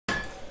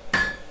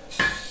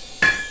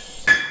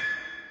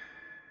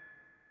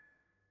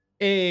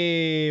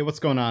Hey, what's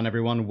going on,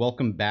 everyone?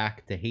 Welcome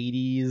back to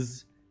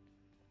Hades.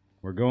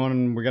 We're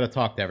gonna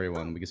talk to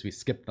everyone because we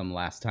skipped them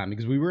last time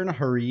because we were in a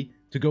hurry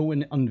to go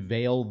and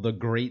unveil the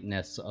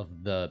greatness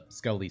of the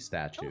Skelly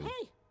statue. Oh,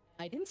 hey,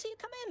 I didn't see you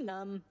come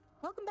in.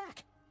 Welcome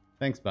back.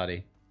 Thanks,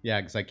 buddy. Yeah,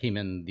 because I came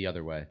in the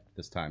other way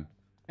this time.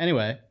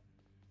 Anyway,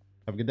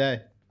 have a good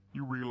day.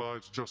 You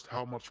realize just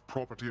how much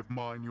property of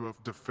mine you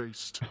have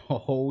defaced?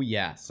 Oh,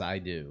 yes, I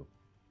do.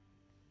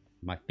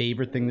 My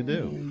favorite thing to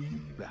do.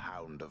 The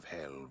Hound of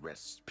Hell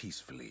rests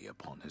peacefully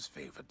upon his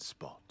favored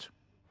spot.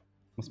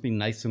 Must be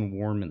nice and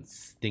warm and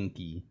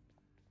stinky.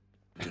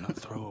 Do not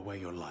throw away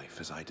your life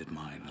as I did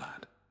mine,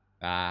 lad.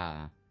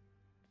 Ah.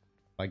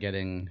 By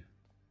getting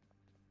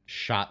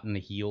shot in the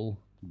heel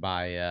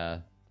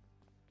by,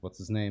 what's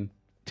his name?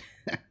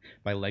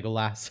 By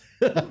Legolas.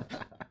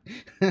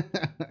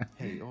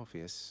 Hey,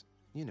 Orpheus,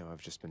 you know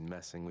I've just been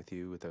messing with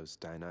you with those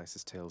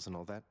Dionysus tales and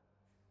all that.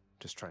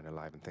 Just trying to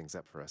liven things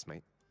up for us,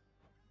 mate.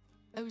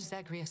 Oh,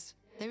 Zagreus,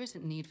 there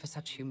isn't need for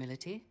such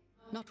humility.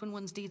 Not when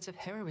one's deeds of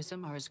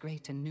heroism are as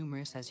great and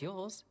numerous as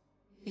yours.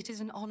 It is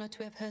an honor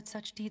to have heard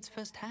such deeds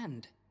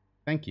firsthand.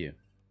 Thank you.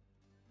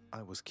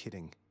 I was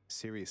kidding.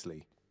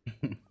 Seriously.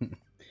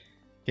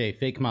 Okay,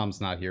 fake mom's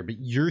not here, but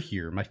you're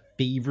here. My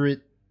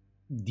favorite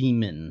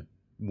demon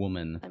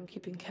woman. I'm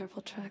keeping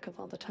careful track of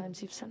all the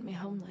times you've sent me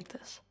home like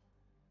this.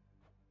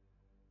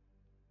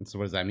 So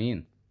what does that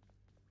mean?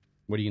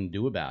 What are you gonna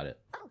do about it?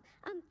 Oh,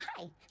 hi.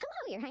 Hello,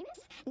 Your Highness.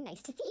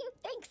 Nice to see you.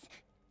 Thanks.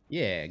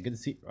 Yeah, good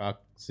to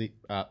see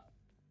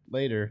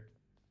later.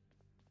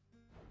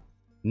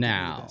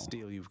 Now, The best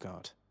deal you've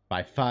got.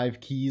 buy 5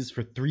 keys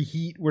for 3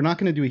 heat. We're not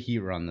gonna do a heat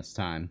run this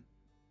time.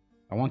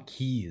 I want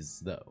keys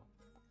though.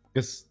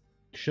 Because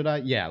should I?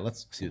 Yeah,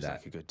 let's do Seems that.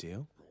 like a good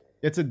deal.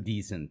 It's a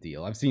decent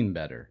deal. I've seen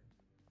better.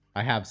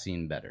 I have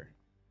seen better.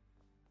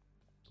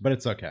 But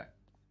it's okay.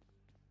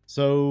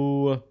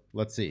 So,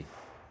 let's see.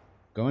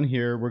 Go in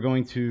here. We're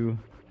going to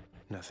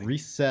Nothing.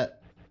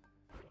 reset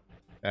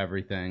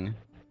everything.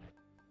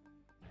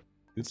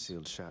 It's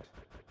sealed shut.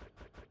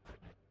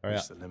 Oh, yeah.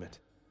 Reach the limit.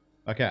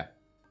 Okay.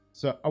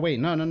 So, oh wait,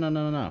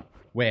 no.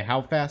 Wait,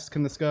 how fast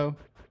can this go?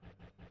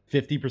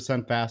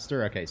 50%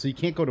 faster? Okay, so you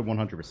can't go to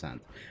 100%.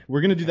 We're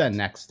going to do that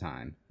next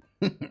time.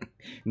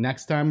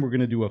 Next time, we're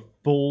going to do a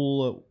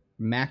full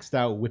maxed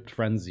out Whipped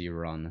Frenzy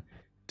run.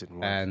 Didn't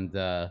work. And,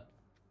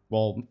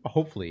 well,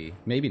 hopefully,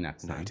 maybe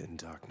next time. Night and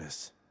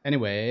darkness.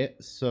 Anyway,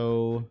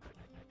 so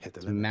Hit the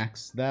let's limit.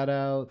 max that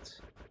out.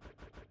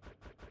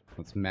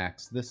 Let's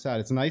max this out.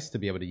 It's nice to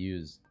be able to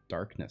use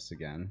darkness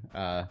again.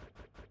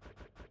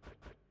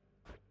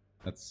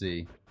 Let's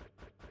see.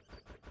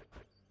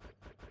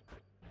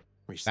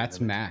 Reach the That's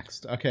limit.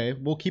 maxed. Okay,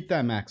 we'll keep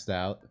that maxed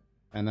out,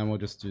 and then we'll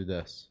just do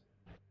this.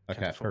 Can't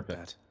Okay, afford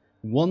perfect.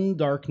 that. 1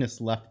 darkness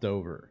left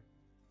over.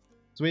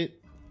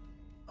 Sweet.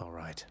 All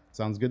right.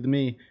 Sounds good to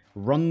me.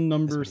 Run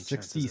number As many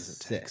chances as it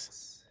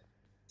 66.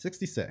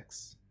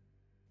 66.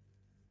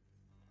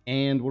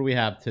 And what do we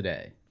have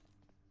today?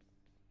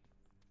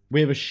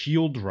 We have a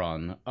shield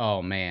run.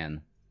 Oh,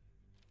 man.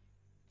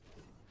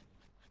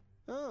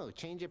 Oh,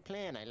 change of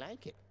plan. I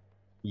like it.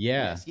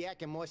 Yeah. Less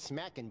yakking, more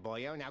smacking,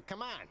 boyo. Now,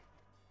 come on.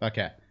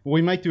 Okay. Well,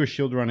 we might do a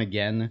shield run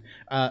again.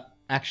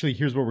 Actually,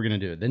 here's what we're going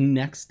to do. The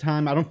next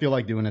time, I don't feel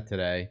like doing it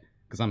today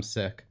because I'm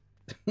sick.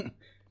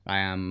 I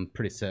am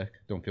pretty sick.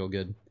 Don't feel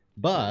good.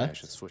 Maybe I But,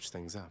 should switch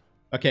things up.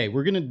 okay,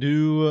 we're going to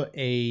do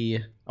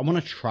I want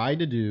to try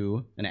to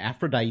do an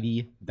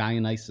Aphrodite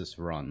Dionysus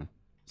run.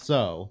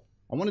 So,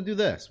 I want to do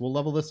this. We'll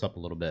level this up a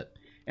little bit.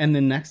 And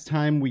then next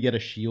time we get a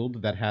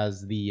shield that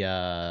has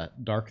the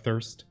Dark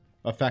Thirst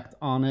effect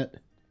on it,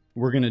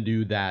 we're going to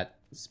do that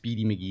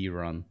Speedy McGee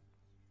run.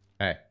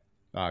 Hey.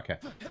 Oh, okay.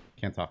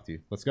 Can't talk to you.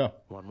 Let's go.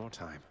 One more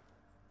time.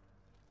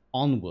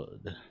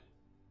 Onward.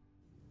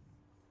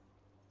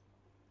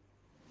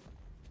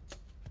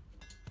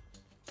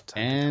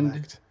 Time And to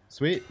collect.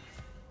 sweet.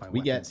 My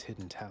we get- weapon's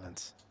hidden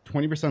talents.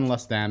 20%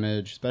 less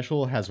damage.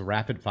 Special has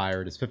rapid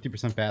fire. It is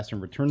 50% faster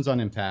and returns on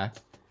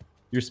impact.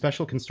 Your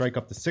special can strike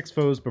up to 6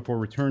 foes before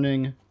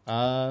returning.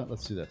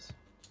 Let's do this.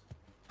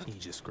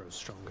 Aegis grows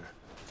stronger.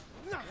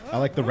 I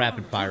like the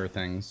rapid fire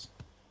things.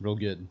 Real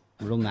good.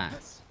 Real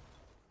nice.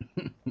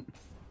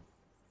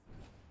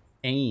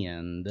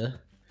 And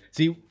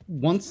see,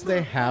 once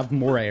they have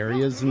more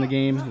areas in the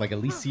game, like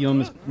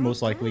Elysium is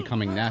most likely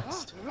coming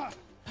next.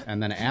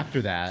 And then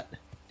after that,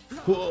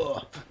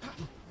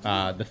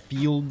 the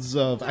fields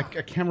of... I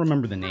can't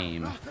remember the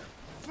name.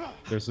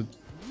 There's a...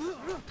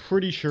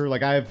 Pretty sure,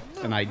 like, I have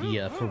an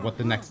idea for what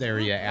the next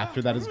area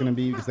after that is going to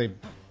be, because they've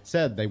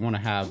said they want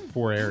to have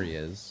 4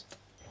 areas.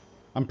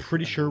 I'm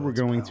pretty sure we're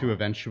going to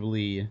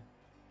eventually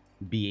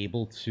be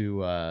able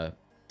to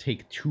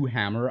take 2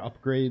 hammer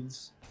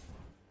upgrades.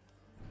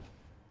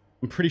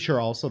 I'm pretty sure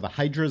also the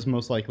Hydra is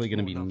most likely going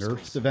to be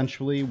nerfed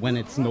eventually when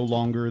it's no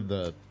longer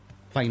the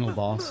final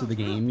boss of the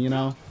game, you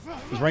know?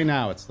 Because right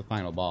now it's the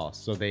final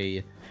boss. So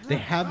they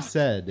have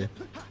said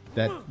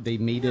that they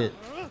made it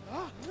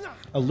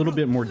a little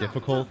bit more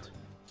difficult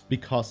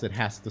because it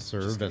has to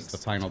serve as the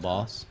final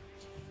boss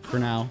for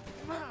now.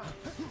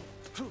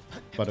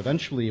 but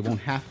eventually it won't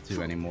have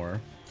to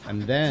anymore.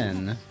 And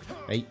then...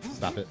 Hey,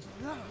 stop it.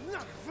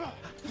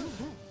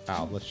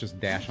 Ow, let's just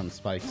dash on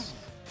spikes.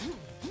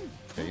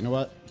 Okay, you know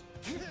what?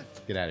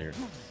 Get out of here.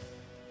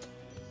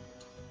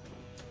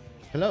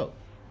 Hello.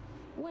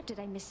 What did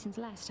I miss since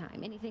last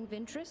time? Anything of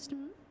interest?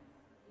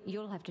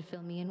 You'll have to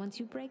fill me in once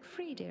you break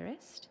free,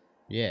 dearest.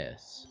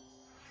 Yes,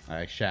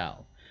 I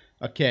shall.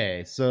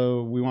 Okay,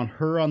 so we want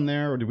her on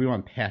there, or do we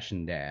want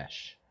Passion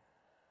Dash?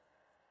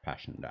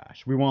 Passion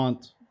Dash. We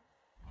want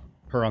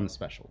her on the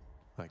special.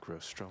 I grow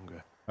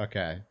stronger.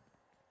 Okay.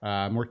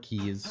 More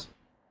keys,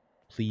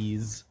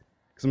 please.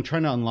 Because I'm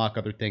trying to unlock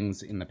other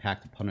things in the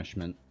Pact of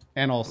Punishment.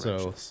 And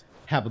also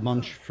have a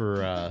bunch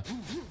for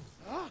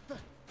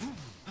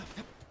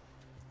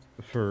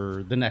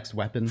the next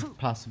weapon,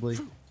 possibly.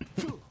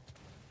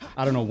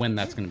 I don't know when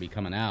that's going to be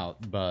coming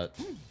out, but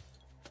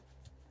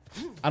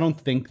I don't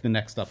think the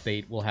next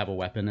update will have a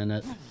weapon in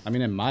it. I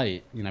mean, it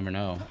might. You never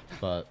know.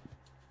 But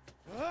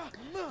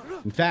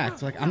in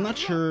fact, like, I'm not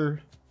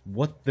sure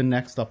what the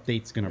next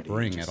update's going to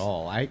bring at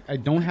all. I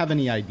don't have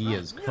any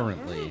ideas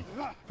currently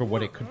for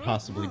what it could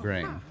possibly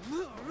bring.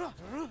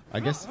 I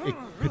guess it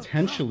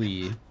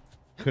potentially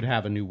could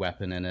have a new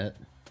weapon in it.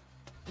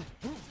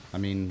 I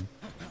mean,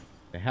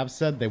 they have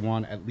said they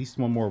want at least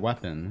one more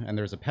weapon, and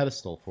there's a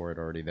pedestal for it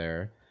already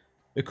there.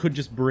 It could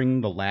just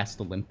bring the last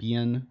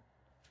Olympian.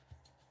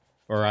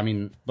 Or, I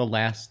mean, the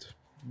last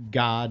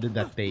god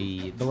that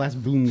they... The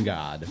last boon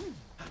god.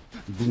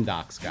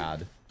 Boondocks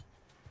god.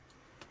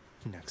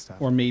 Next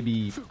up. Or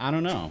maybe, I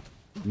don't know.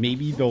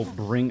 Maybe they'll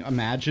bring...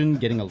 Imagine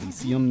getting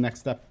Elysium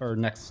next up, or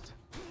next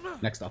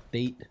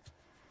update.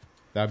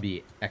 That would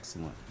be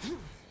excellent.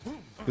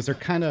 Because they're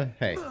kind of...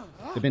 Hey,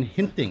 they've been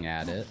hinting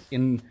at it.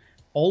 In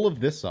all of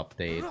this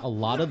update, a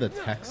lot of the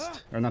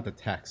text... Or not the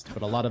text,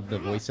 but a lot of the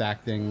voice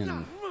acting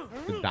and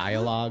the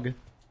dialogue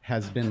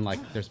has been like...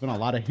 There's been a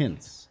lot of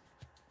hints.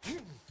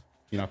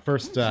 You know,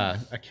 first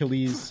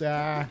Achilles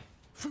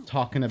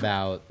talking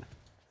about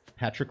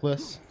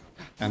Patroclus,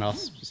 and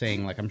us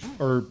saying, like,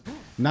 or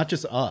not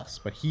just us,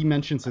 but he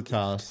mentions it to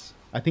us.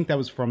 I think that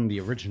was from the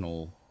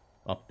original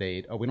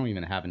update. Oh, we don't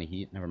even have any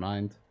heat. Never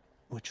mind.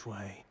 Which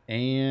way?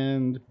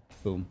 And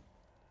boom.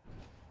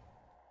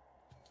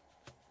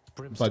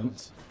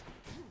 But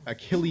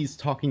Achilles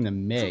talking to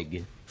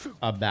Meg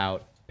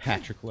about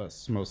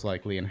Patroclus, most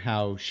likely, and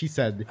how she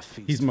said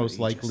he's most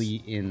likely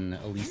in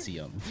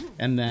Elysium.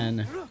 And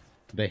then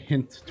the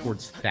hint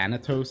towards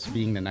Thanatos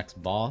being the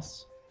next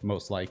boss,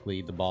 most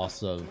likely the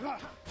boss of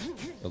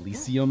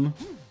Elysium,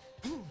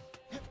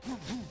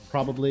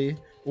 probably.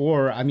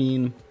 Or, I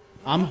mean,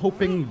 I'm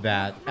hoping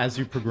that as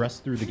you progress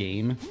through the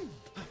game,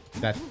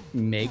 that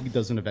Meg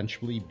doesn't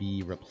eventually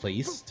be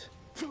replaced,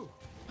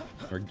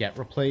 or get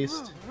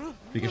replaced,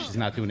 because she's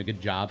not doing a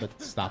good job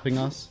at stopping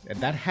us. And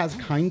that has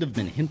kind of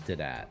been hinted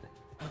at,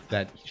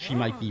 that she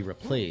might be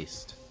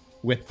replaced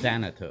with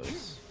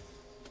Thanatos.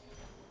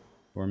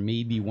 Or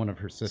maybe one of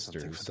her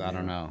sisters, I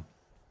don't know.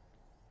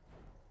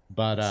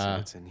 But,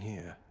 what's in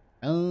here?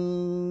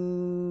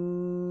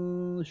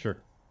 Sure.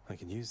 I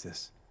can use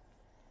this.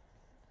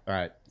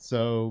 Alright,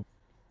 so...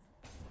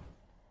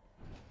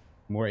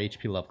 More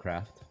HP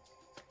Lovecraft.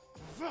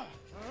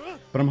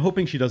 But I'm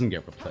hoping she doesn't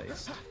get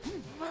replaced.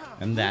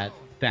 And that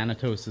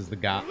Thanatos is the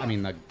guy, I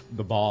mean,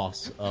 the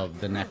boss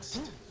of the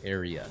next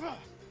area.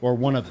 Or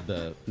one of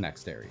the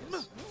next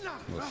areas,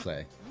 we'll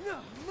say.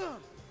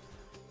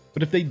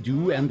 But if they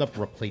do end up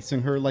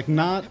replacing her, like,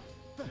 not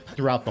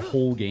throughout the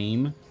whole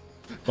game,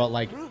 but,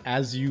 like,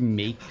 as you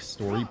make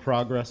story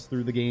progress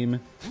through the game,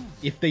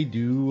 if they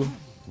do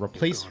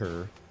replace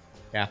her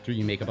after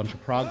you make a bunch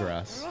of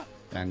progress,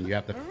 then you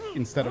have to,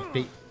 instead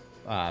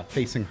of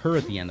facing her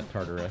at the end of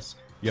Tartarus,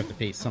 you have to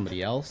face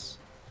somebody else.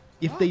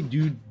 If they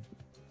do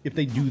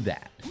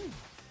that,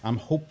 I'm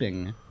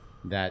hoping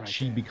that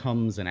she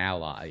becomes an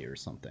ally or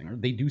something, or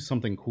they do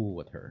something cool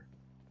with her,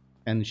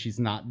 and she's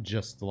not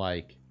just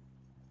like,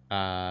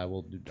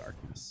 we'll do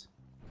darkness,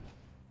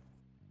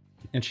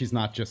 and she's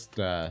not just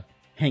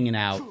hanging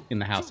out in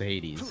the House of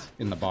Hades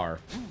in the bar,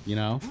 you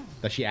know,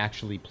 that she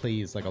actually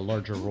plays like a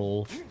larger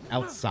role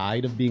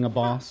outside of being a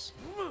boss.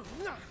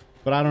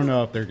 But I don't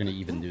know if they're gonna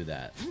even do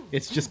that.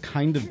 It's just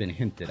kind of been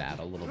hinted at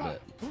a little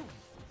bit.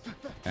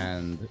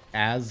 And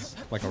as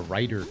like a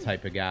writer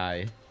type of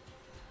guy,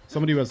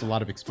 somebody who has a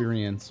lot of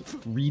experience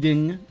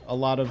reading a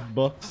lot of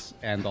books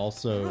and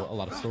also a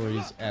lot of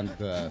stories and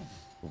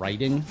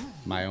writing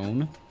my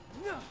own,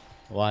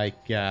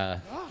 like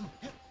I've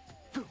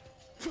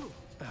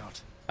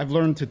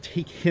learned to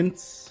take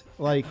hints,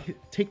 like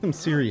take them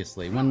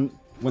seriously.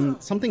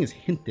 When something is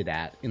hinted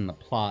at in the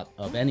plot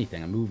of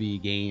anything, a movie,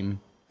 game,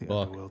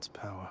 book, Underworld's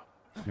power.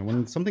 You know,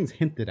 when something's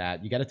hinted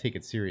at, you got to take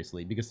it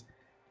seriously, because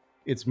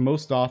it's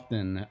most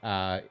often,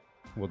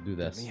 we'll do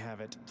this. Let me have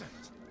it.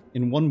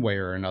 In one way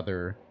or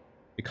another,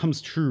 it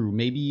comes true,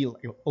 maybe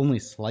only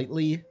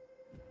slightly,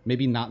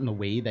 maybe not in the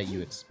way that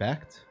you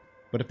expect,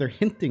 but if they're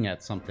hinting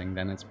at something,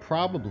 then it's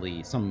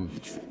probably some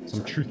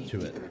truth to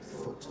it.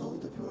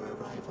 Foretold of your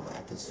arrival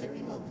at this very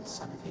moment,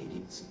 son of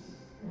Hades,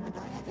 and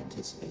I have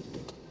anticipated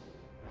it.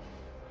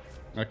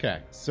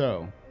 Okay,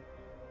 so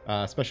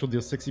special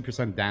deals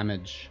 60%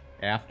 damage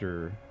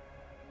after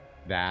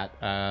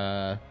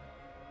that.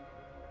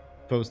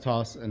 Foes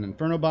toss an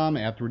Inferno Bomb.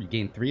 Afterward, you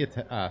gain 3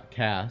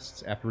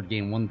 casts. Afterward,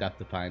 gain 1 Death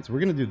Defiance. We're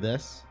gonna do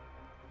this.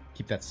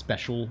 Keep that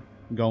special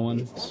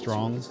going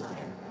strong.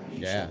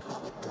 Yeah.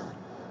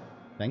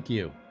 Thank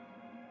you.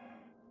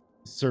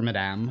 Sir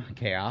Madame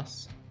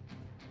Chaos.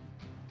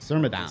 Sir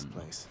Madame.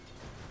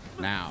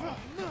 Now,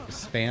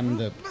 spam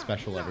the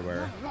special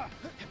everywhere.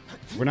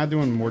 We're not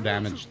doing more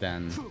damage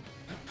than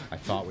I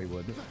thought we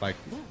would. Like,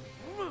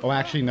 oh,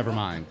 actually, never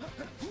mind.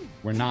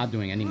 We're not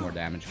doing any more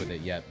damage with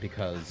it yet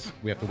because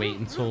we have to wait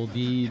until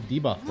the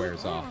debuff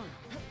wears off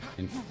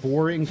in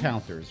 4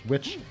 encounters,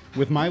 which,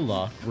 with my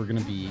luck, we're going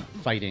to be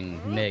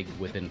fighting Meg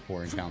within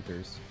 4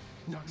 encounters.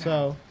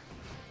 So,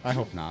 I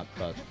hope not,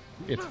 but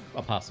it's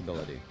a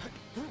possibility.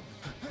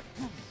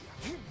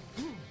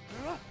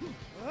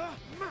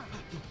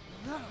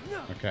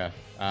 Okay.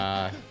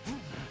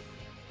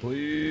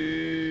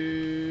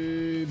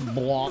 Please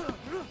block.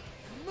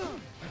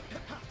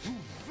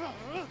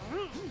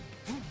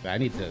 I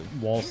need to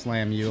wall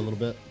slam you a little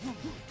bit.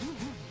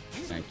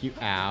 Thank you.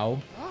 Ow.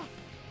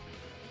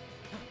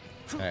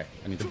 Okay,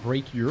 I need to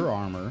break your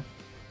armor.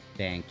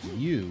 Thank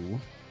you.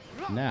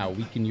 Now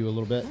weaken you a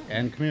little bit.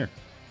 And come here.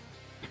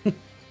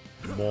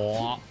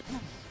 Blop.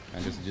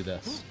 And just do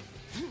this.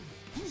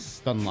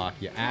 Stun lock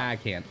you. Ah, I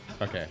can't.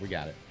 Okay, we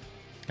got it.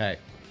 Hey.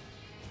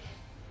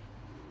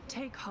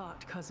 Take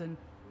heart, cousin,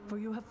 for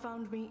you have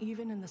found me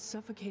even in the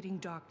suffocating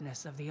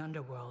darkness of the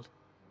Underworld.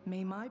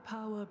 May my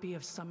power be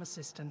of some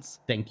assistance.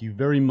 Thank you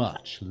very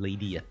much,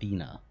 Lady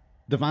Athena.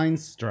 Divine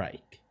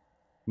Strike.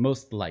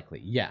 Most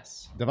likely,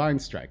 yes. Divine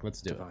Strike,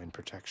 let's do it. Divine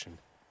Protection.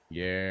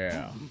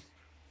 Yeah.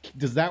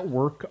 Does that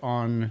work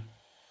on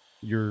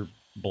your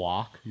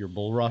block, your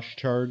Bull Rush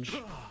charge?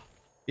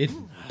 It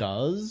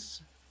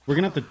does? We're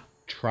gonna have to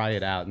try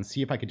it out and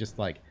see if I could just,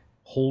 like,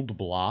 hold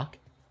block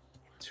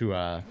to,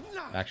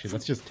 actually,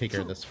 let's just take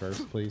care of this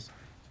first, please.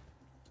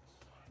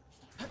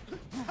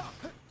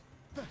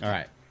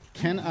 Alright.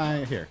 Can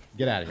I... Here,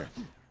 get out of here.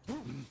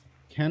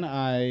 Can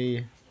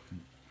I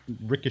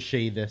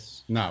ricochet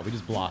this? No, we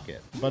just block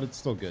it. But it's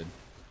still good.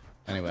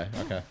 Anyway,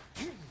 okay.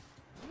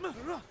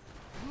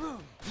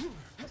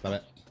 Stop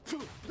it.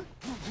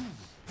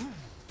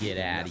 Get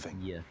out of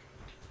here.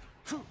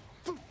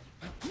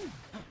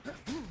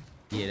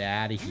 Get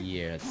out of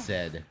here, it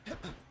said.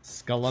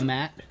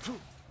 Skullamat.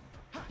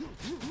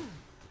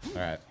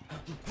 Alright.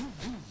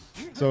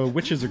 So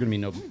witches are going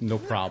to be no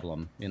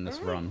problem in this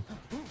run.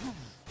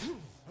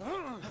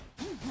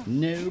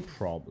 No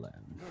problem.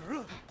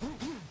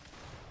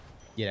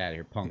 Get out of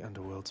here, punk. The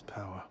Underworld's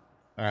power.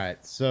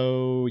 Alright,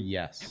 so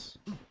yes.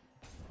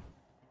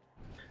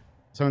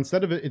 So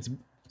instead of it,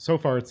 so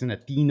far it's an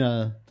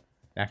Athena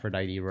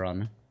Aphrodite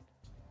run.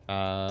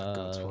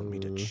 Gods want me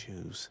to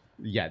choose.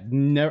 Yeah,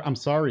 no, I'm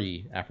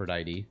sorry,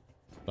 Aphrodite,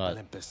 but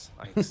Olympus,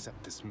 I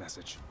accept this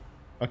message.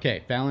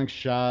 Okay, phalanx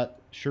shot,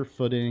 sure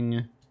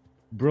footing,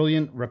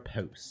 brilliant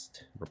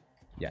riposte.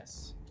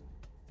 Yes.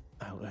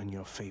 I'll earn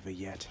your favor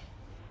yet.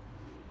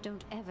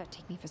 Don't ever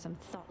take me for some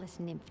thoughtless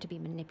nymph to be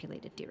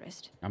manipulated,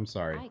 dearest. I'm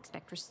sorry. I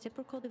expect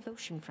reciprocal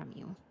devotion from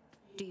you.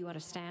 Do you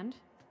understand?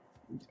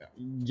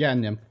 Yeah,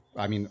 nymph.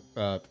 I mean,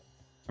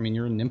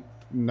 you're a nymph.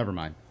 Never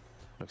mind.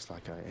 Looks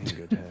like I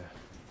angered her.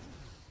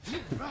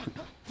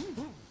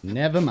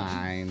 Never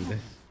mind.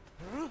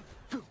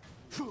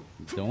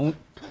 Don't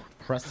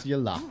press your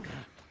luck.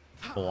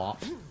 Blop.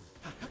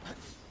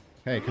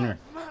 Hey, come here.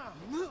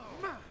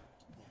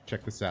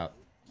 Check this out.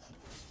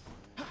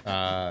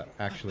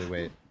 Actually,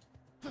 wait.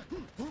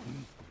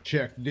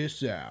 Check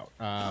this out.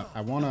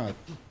 I wanna...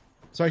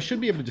 So I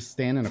should be able to just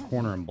stand in a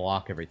corner and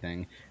block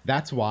everything.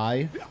 That's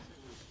why...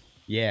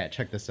 Yeah,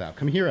 check this out.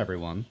 Come here,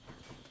 everyone.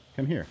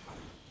 Come here.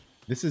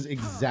 This is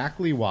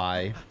exactly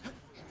why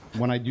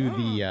when I do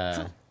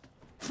the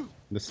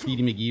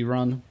Speedy McGee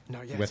run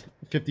with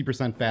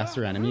 50%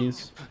 faster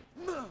enemies,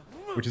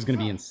 which is going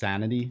to be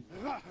insanity,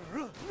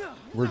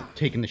 we're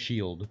taking the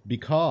shield.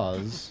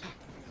 Because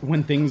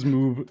when things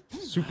move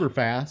super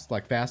fast,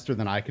 like faster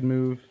than I can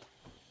move,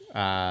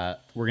 we're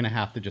going to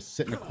have to just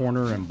sit in a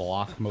corner and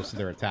block most of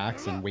their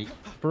attacks and wait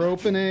for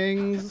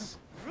openings.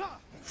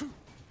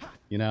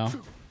 You know?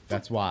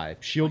 That's why.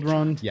 Shield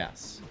run,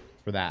 yes.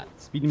 For that.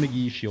 Speedy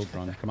McGee, shield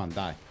run. Come on,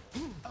 die.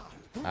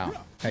 Ow.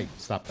 Hey,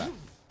 stop that.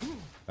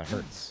 That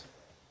hurts.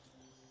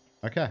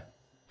 Okay.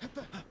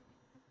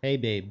 Hey,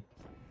 babe.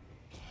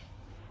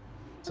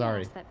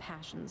 Sorry. Perhaps that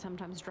passion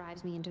sometimes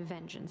drives me into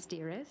vengeance,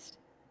 dearest.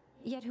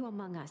 Yet who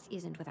among us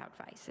isn't without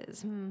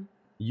vices,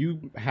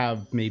 You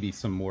have maybe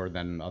some more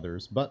than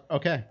others, but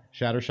okay.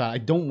 Shatter Shot. I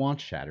don't want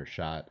Shatter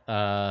Shot.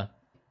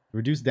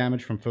 Reduce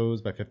damage from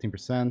foes by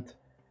 15%.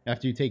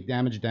 After you take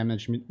damage,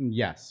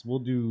 yes, we'll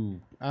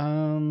do,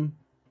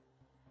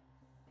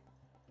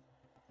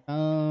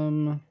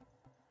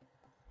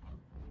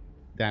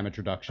 damage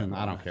reduction.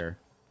 I don't care.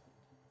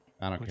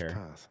 I don't care.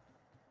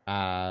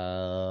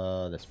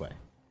 Path? This way.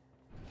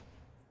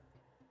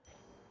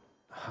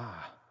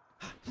 Ha.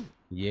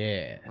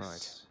 Yes.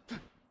 Right.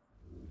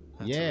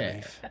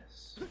 Yeah.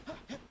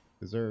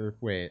 Is there...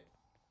 Wait.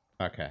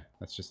 Okay,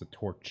 that's just a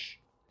torch.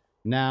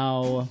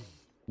 Now,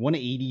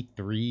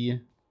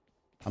 183.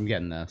 I'm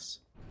getting this.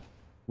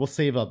 We'll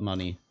save up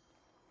money.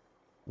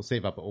 We'll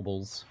save up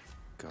obols.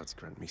 Gods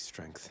grant me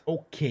strength.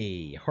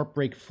 Okay,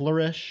 Heartbreak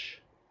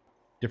Flourish.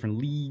 Different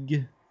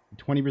league.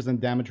 20%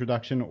 damage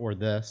reduction or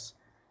this.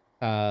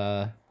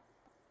 Whatever.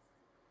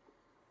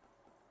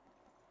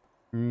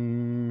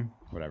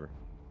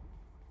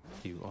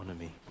 You honor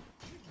me.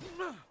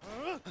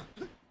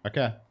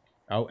 Okay.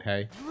 Oh,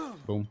 hey.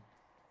 Boom.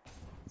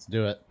 Let's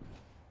do it.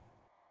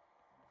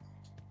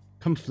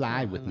 Come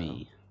fly with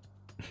me.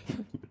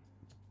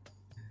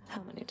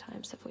 How many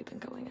times have we been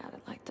going at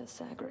it like this,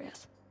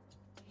 Zagreus?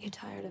 You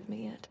tired of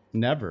me yet?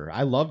 Never.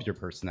 I love your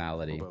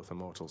personality. We're both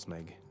immortals,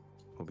 Meg.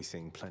 We'll be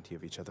seeing plenty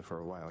of each other for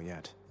a while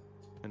yet.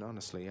 And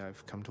honestly,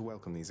 I've come to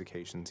welcome these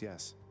occasions,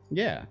 yes.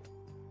 Yeah.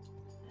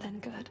 Then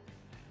good.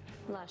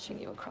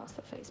 Lashing you across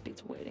the face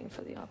beats waiting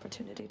for the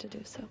opportunity to do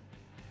so.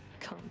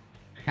 Come.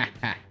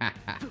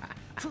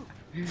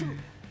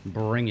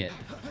 Bring it.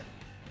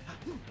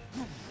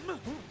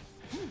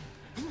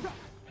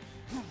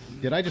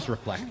 Did I just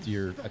reflect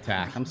your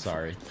attack? I'm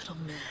sorry. Little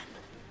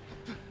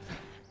man.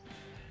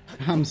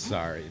 I'm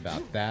sorry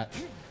about that.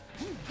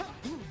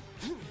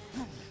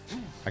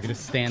 I could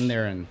just stand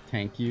there and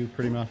tank you,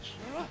 pretty much.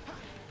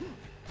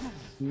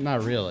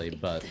 Not really,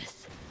 but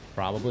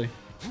probably.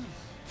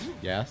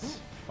 Yes.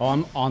 Oh,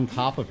 I'm on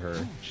top of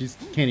her. She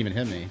can't even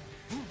hit me.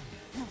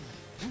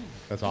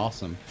 That's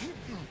awesome.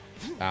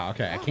 Oh,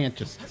 okay, I can't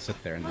just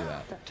sit there and do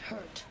that. That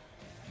hurt.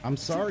 I'm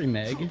sorry,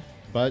 Meg,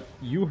 but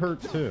you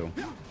hurt too.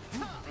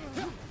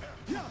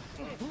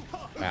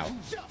 Ow.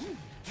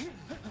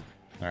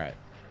 Alright.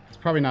 It's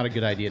probably not a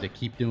good idea to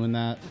keep doing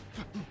that.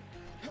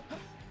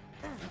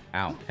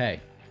 Ow. Hey.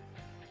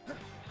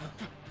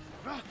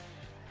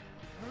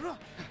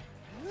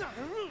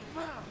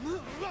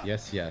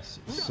 Yes, yes.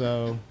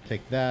 So,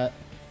 take that.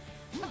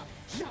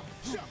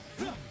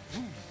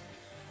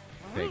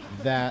 Take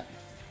that.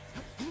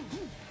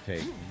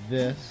 Take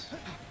this.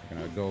 I'm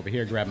gonna go over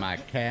here, grab my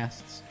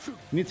casts. I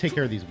need to take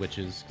care of these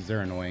witches, because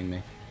they're annoying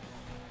me.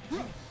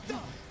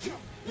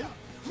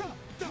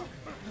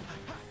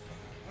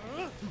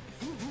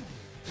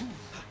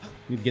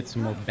 Need to get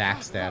some more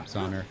backstabs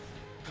on her.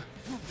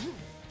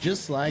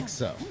 Just like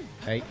so.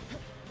 Hey.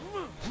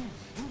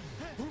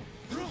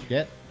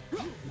 Get.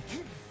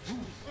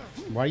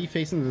 Why are you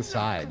facing to the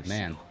side?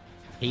 Man,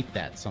 hate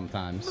that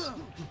sometimes.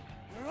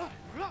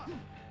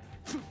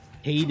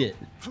 Hate it.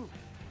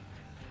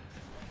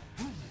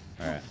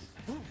 Alright.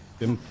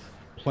 Been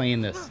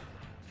playing this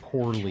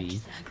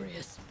poorly.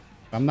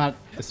 I'm not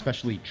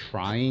especially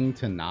trying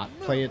to not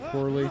play it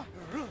poorly.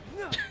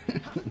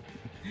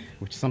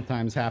 Which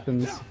sometimes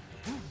happens.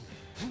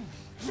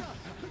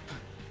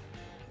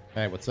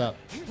 Hey, what's up?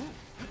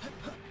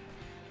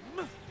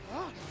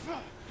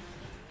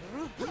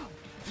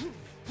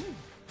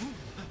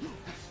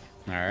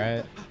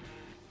 Alright.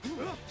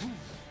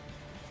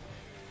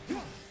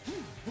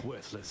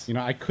 Worthless. You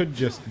know, I could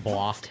just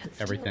block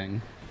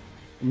everything.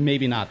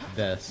 Maybe not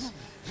this.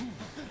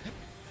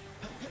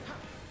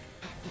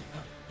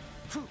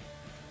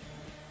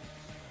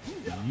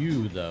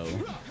 You, though.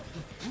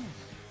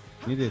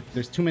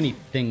 There's too many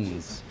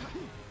things.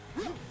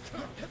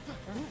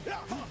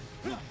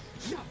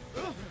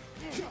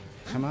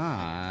 Come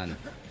on.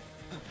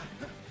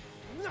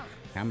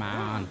 Come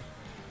on.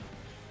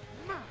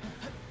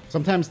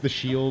 Sometimes the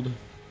shield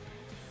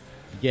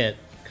get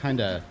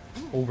kind of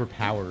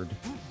overpowered,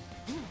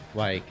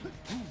 like,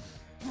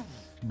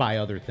 by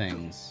other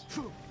things.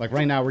 Like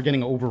right now we're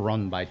getting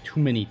overrun by too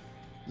many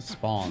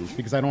spawns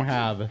because I don't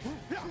have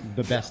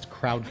the best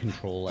crowd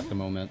control at the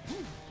moment.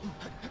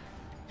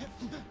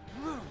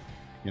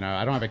 You know,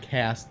 I don't have a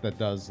cast that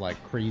does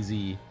like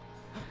crazy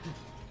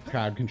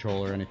crowd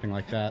control or anything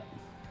like that.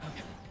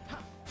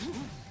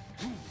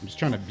 I'm just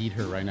trying to beat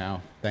her right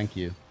now. Thank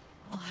you.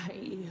 Why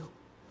you?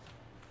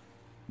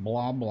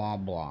 Blah, blah,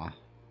 blah.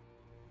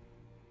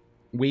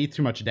 Way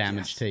too much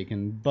damage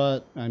taken,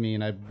 but, I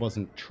mean, I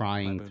wasn't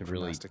trying to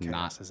really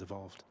not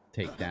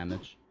take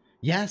damage.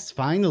 Yes,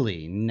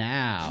 finally!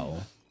 Now!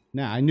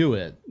 Now, I knew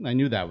it. I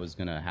knew that was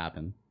gonna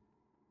happen.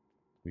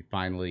 We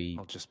finally...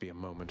 I'll just be a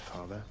moment,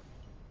 Father.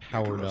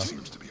 Powered up.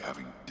 Seems to be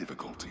having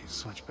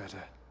difficulties. Much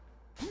better.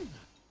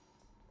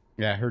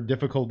 Yeah, her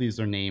difficulties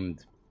are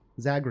named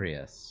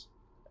Zagreus.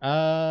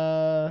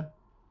 Sure.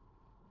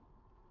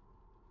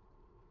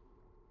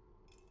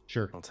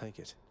 I'll take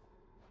it.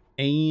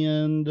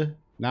 And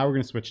now we're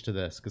going to switch to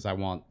this because I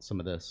want some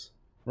of this.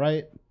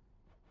 Right?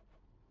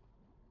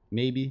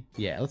 Maybe?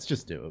 Yeah, let's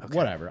just do it. Okay.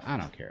 Whatever. I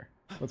don't care.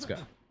 Let's go.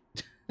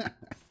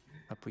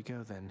 Up we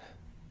go then.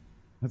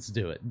 Let's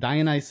do it.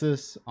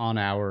 Dionysus on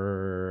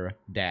our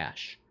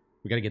dash.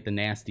 We got to get the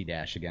nasty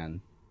dash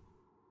again.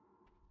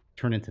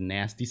 Turn into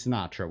nasty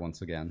Sinatra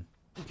once again.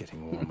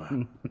 Getting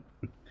warmer.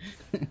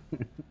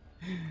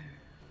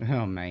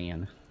 Oh,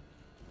 man.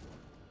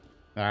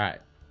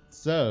 Alright.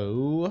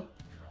 So...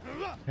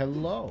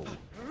 Hello.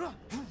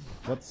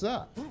 What's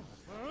up?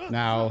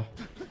 Now...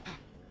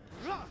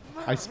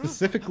 I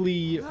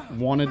specifically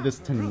wanted this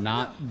to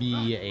not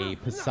be a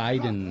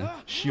Poseidon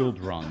shield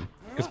run,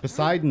 because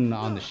Poseidon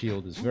on the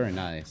shield is very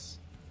nice.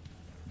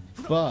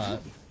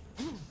 But,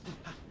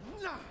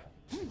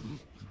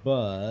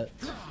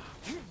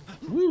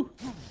 woo!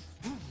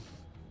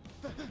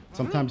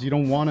 Sometimes you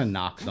don't want to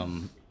knock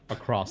them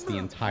across the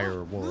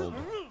entire world.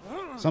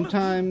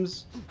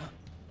 Sometimes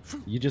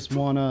you just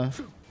want to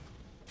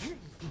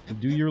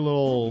do your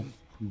little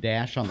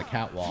dash on the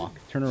catwalk,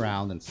 turn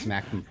around, and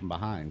smack them from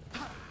behind.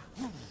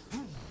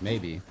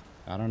 Maybe.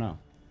 I don't know.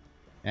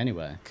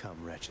 Anyway.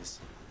 Come, wretches.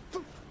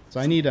 So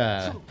I need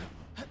a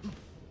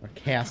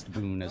cast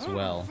boon as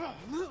well.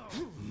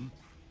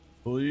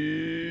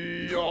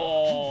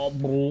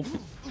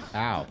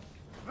 Ow.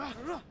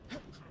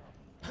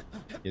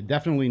 You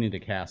definitely need a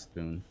cast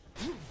boon.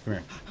 Come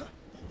here.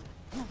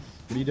 What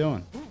are you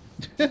doing?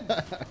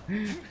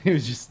 He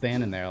was just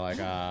standing there like,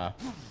 I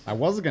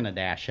was gonna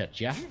dash at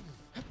ya,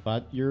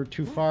 but you're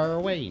too far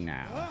away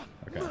now.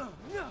 Okay.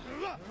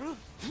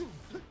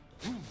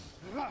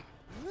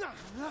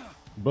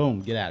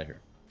 Boom, get out of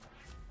here.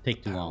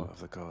 Take too long. Power of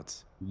the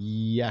gods.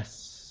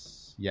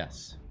 Yes.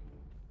 Yes.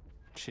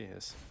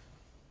 Cheers.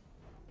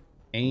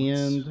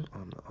 And... What's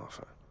on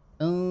offer?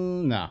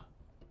 No.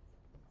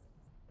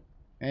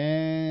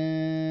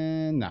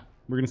 And... no.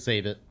 We're gonna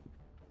save it.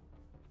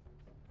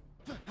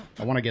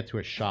 I want to get to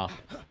a shop.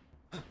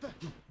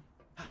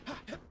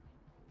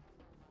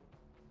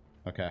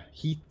 Okay.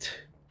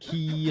 Heat.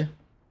 Key.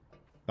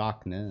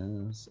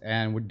 Darkness.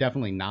 And we're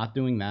definitely not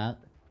doing that.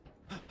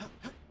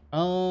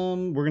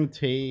 We're gonna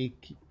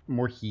take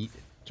more heat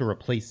to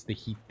replace the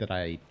heat that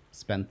I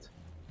spent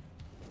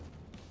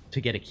to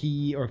get a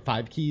key, or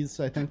 5 keys,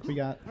 I think we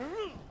got.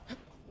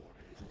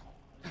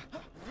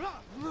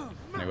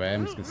 Anyway,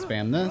 I'm just gonna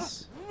spam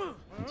this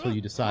until you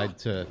decide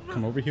to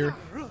come over here.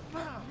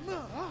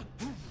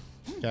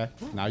 Okay,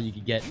 now you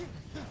can get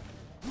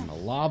in the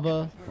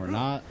lava, or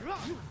not.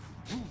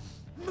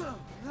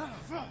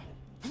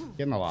 Get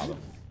in the lava.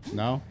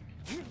 No?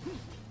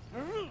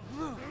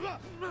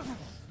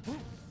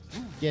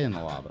 Get in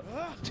the lava.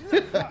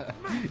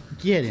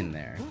 Get in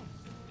there.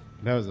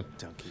 That was a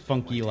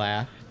funky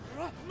laugh.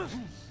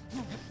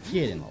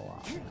 Get in the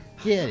lava.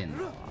 Get in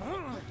the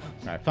lava.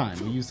 Alright, fine.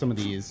 We'll use some of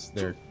these.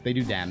 They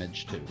do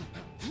damage, too.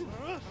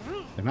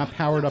 They're not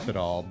powered up at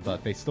all,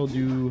 but they still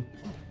do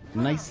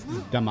nice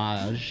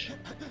damage.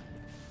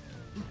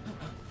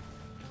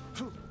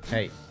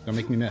 Hey, don't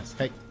make me miss.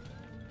 Hey,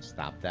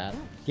 stop that.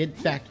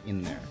 Get back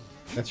in there.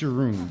 That's your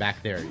room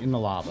back there in the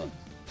lava.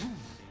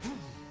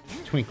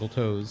 Twinkle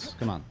toes.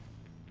 Come on.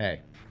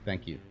 Hey,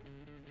 thank you.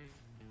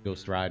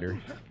 Ghost Rider.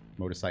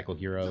 Motorcycle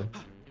hero.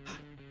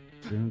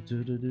 Here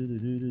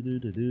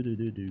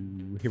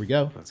we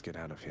go. Let's get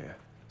out of here.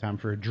 Time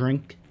for a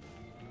drink.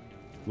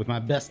 With my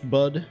best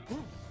bud.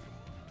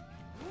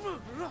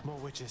 More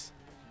witches.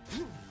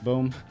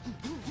 Boom.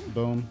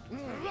 Boom.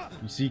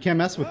 You see, you can't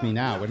mess with me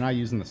now. We're not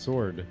using the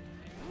sword.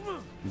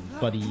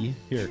 Buddy.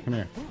 Here, come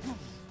here.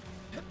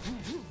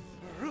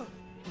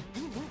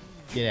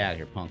 Get out of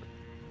here, punk.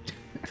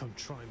 Come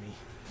try me.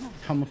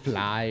 Come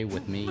fly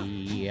with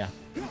me.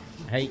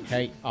 Hey,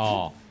 hey.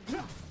 Aw.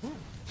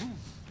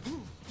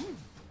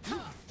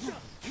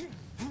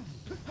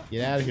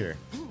 Get out of here.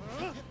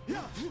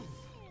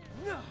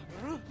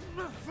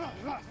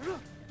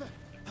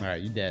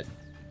 Alright, you dead.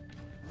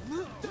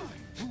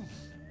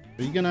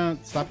 Are you gonna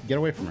stop? Get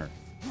away from her.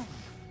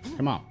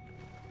 Come on.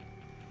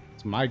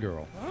 It's my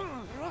girl.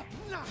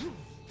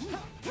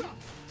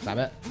 Stop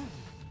it.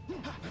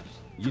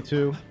 You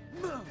too.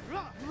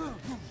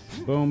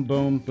 Boom,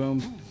 boom,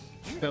 boom.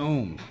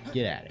 Boom.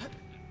 Get at it.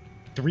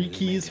 3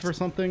 keys for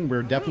something?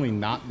 We're definitely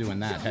not doing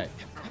that. Hey.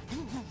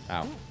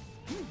 Ow.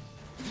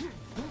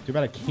 Too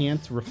bad I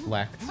can't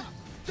reflect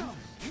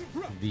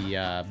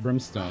the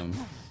brimstone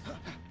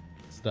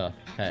stuff.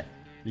 Hey.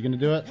 You gonna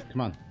do it?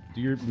 Come on. Do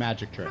your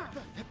magic trick.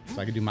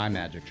 So I can do my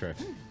magic trick.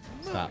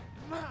 Stop.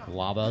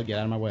 Lava, get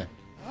out of my way.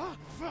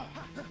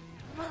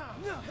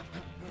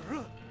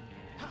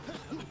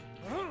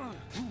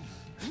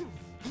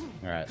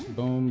 Alright.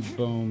 Boom,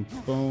 boom,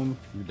 boom.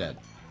 You're dead.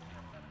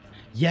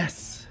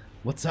 Yes!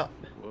 What's up?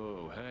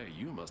 Whoa, hey,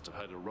 you must have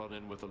had a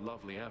run-in with the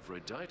lovely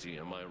Aphrodite,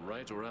 am I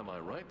right or am I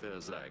right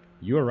there, Zach?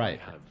 You are right.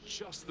 I have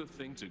just the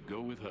thing to go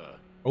with her.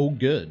 Oh,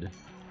 good.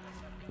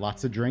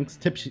 Lots of drinks.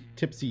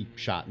 Tipsy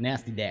shot.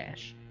 Nasty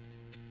dash.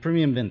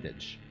 Premium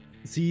vintage.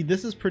 See,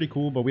 this is pretty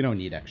cool, but we don't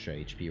need extra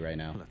HP right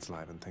now. Let's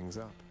liven things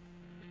up.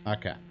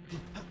 Okay.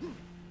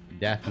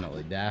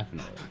 Definitely,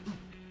 definitely.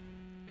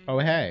 Oh,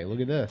 hey, look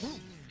at this.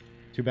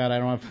 Too bad I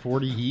don't have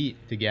 40 heat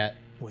to get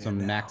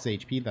some max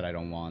HP that I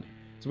don't want.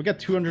 So we got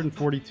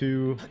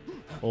 242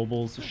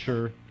 obols.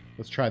 Sure.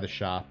 Let's try the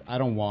shop. I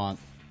don't want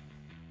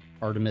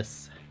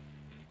Artemis.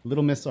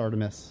 Little Miss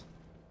Artemis.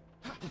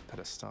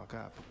 Better stock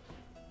up.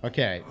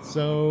 Okay,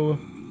 so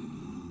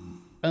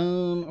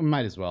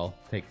might as well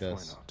take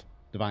this. Why not?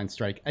 Divine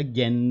Strike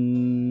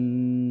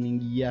again.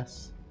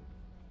 Yes.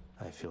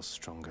 I feel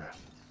stronger.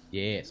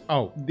 Yes.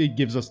 Oh, it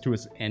gives us to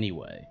us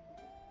anyway.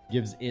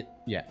 Gives it,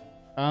 yeah.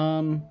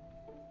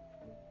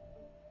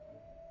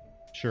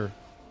 Sure.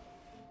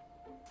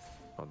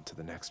 On to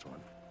the next one.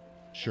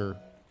 Sure.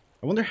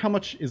 I wonder how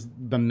much is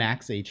the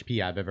max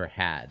HP I've ever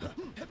had.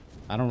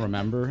 I don't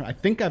remember. I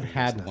think I've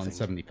had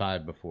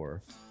 175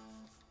 before.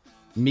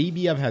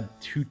 Maybe I've had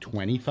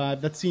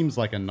 225. That seems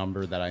like a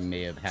number that I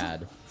may have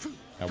had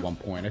at one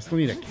point. I still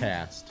need a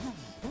cast.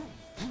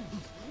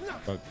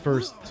 But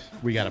first,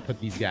 we gotta put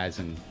these guys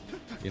in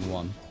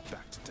one.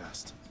 Back to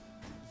dust.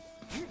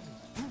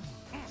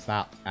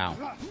 Stop.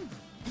 Ow.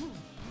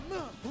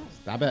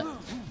 Stop it.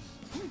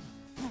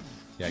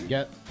 Yeah,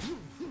 get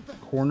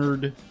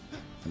cornered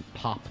and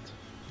popped.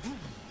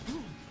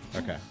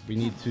 Okay, we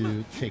need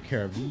to take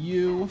care of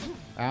you.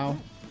 Ow.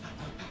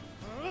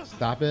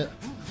 Stop it.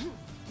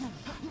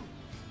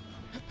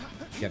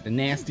 Got the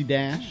nasty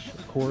dash,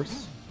 of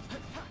course.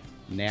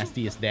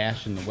 Nastiest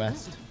dash in the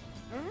West.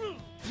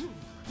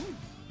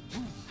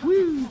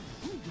 Woo!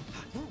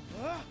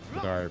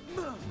 With our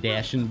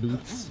dashing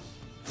boots.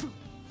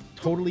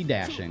 Totally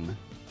dashing.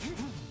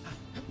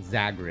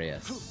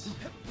 Zagreus.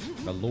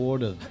 The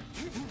lord of...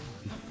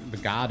 the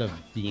god of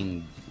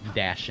being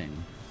dashing.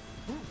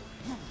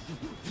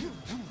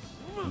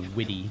 And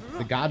witty.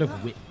 The god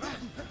of wit.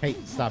 Hey,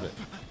 stop it.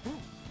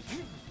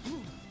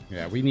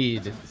 Yeah, we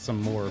need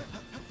some more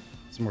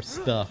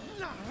stuff.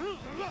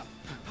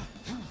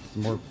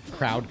 Some more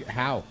crowd.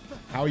 How?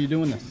 How are you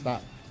doing this?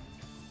 Stop.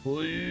 Are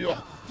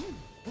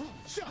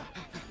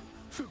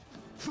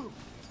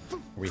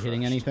we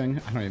hitting anything?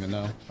 I don't even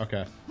know.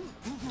 Okay.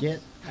 Get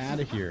out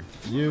of here.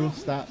 You,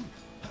 stop.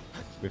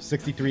 We have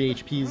 63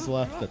 HPs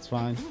left. That's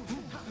fine.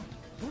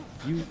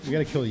 We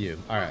gotta kill you.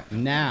 Alright,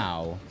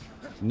 now,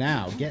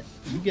 get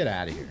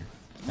out of here.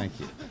 Thank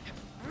you.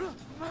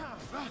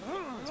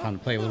 It's time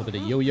to play a little bit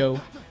of yo-yo,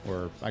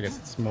 or I guess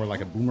it's more like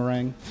a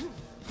boomerang.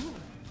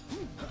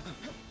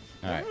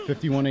 Alright,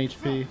 51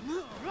 HP.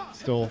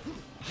 Still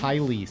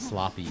highly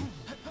sloppy.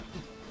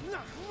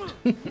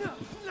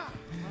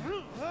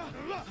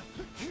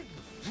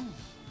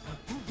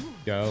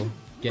 Go.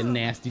 Get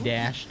nasty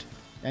dashed.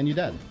 And you're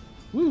dead.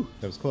 Woo!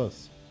 That was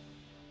close.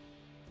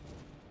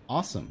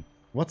 Awesome.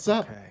 What's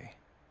up? Okay.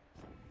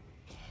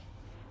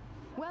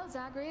 Well,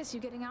 Zagreus, you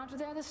getting out of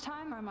there this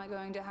time, or am I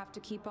going to have to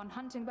keep on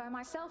hunting by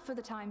myself for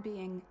the time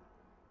being?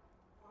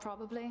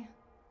 Probably.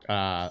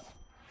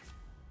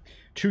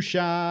 True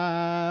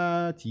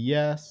shot.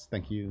 Yes.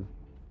 Thank you.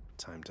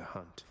 Time to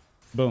hunt.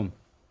 Boom.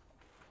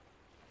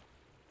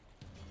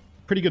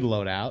 Pretty good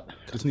loadout.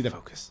 Just need to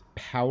focus.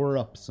 Power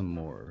up some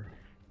more.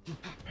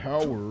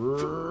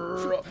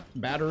 Power up.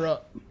 Batter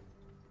up.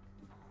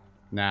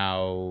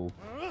 Now.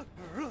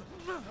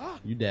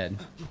 You dead.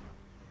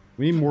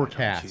 We need more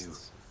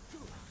casts.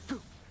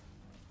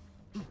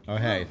 Oh,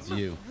 hey, it's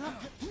you.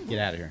 Get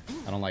out of here.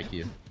 I don't like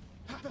you.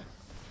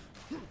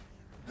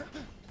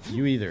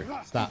 You either.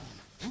 Stop.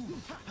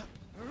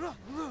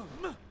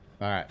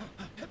 Alright.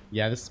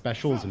 Yeah, this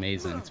special is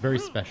amazing. It's very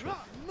special.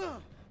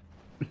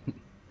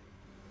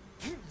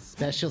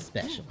 Special.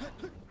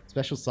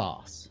 Special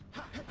sauce.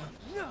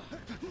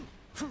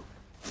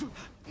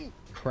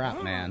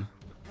 Crap, man.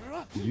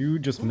 You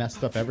just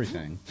messed up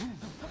everything.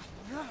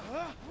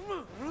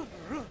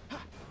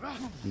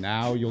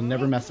 Now you'll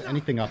never mess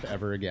anything up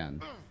ever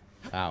again.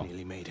 Ow.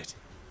 Nearly made it.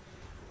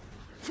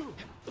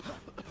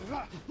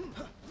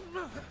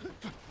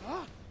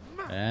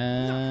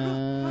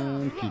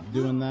 And keep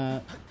doing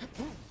that.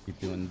 Keep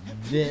doing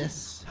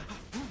this.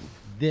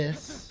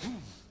 This.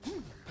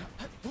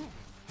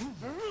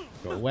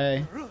 Go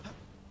away.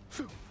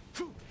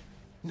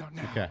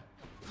 Okay.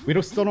 We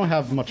still don't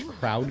have much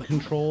crowd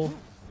control,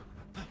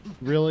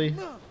 really,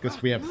 because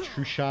we have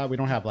True Shot. We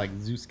don't have like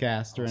Zeus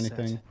Cast or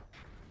anything.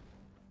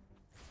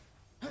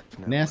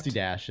 Nasty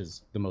Dash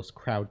is the most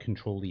crowd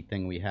control-y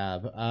thing we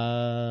have. I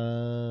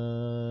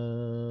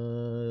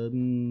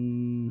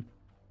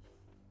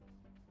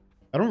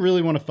don't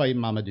really want to fight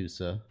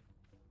Mamadusa.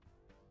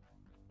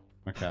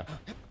 Okay.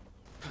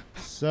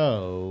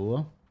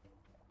 So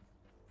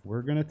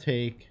we're gonna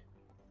take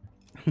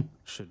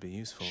should be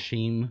useful.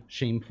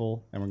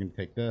 Shameful, and we're gonna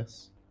take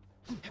this.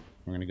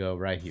 We're gonna go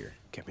right here.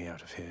 Get me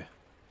out of here.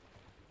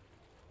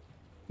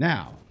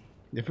 Now,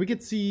 if we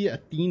could see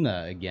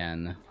Athena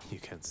again, you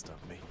can't stop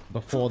me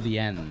before the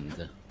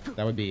end,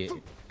 that would be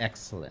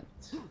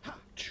excellent.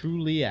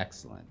 Truly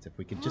excellent. If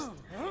we could just,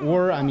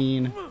 or I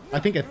mean, I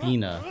think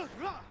Athena.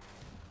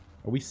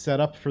 Are we set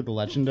up for the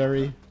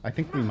legendary? I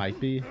think we might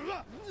be.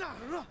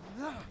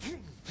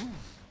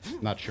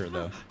 Not sure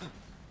though.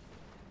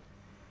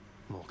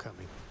 More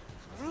coming.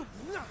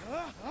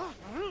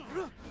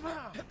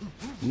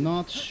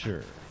 Not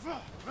sure.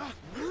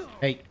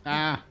 Hey,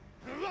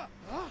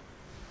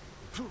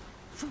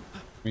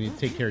 we need to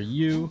take care of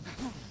you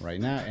right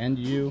now, and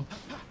you.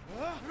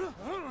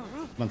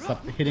 Come on,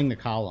 stop hitting the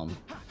column.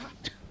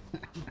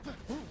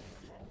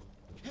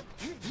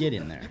 Get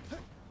in there.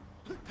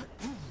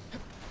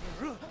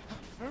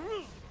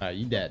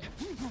 You dead.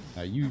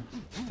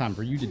 Time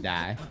for you to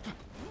die.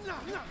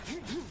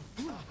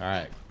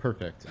 Alright,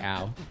 perfect.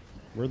 Ow.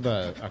 We're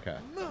the... Okay.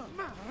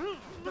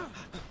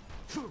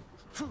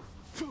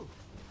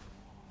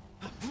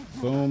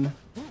 Boom.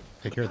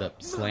 Take care of the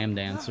slam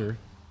dancer.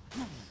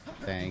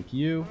 Thank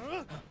you.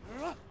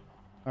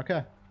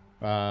 Okay.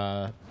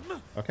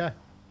 Okay.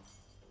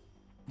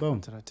 Boom.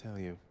 What did I tell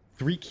you?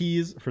 3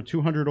 keys for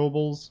 200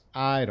 obols?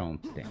 I don't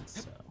think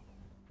so.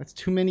 That's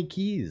too many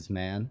keys,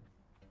 man.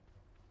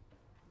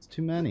 It's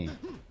too many.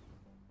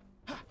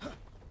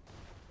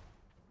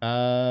 We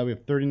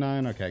have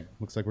 39. Okay,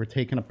 looks like we're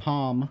taking a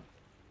palm.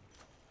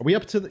 Are we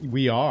up to the...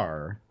 We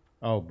are.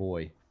 Oh,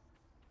 boy.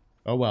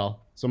 Oh,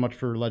 well. So much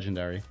for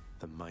legendary.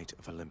 The might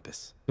of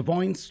Olympus.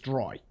 Divine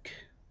Strike.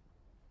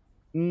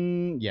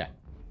 Yeah.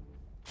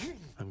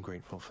 I'm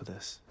grateful for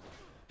this.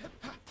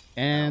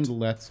 And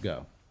let's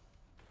go.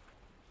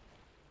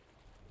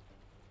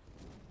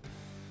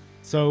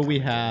 So we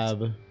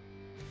have an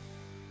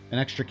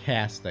extra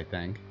cast, I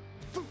think.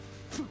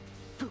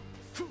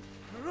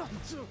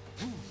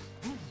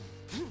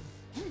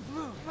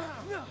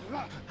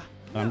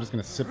 I'm just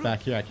gonna sit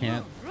back here. I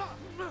can't.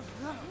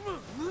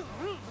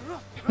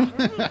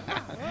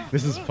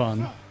 This is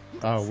fun.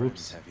 Oh,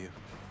 whoops.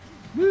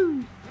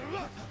 Woo!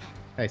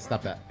 Hey,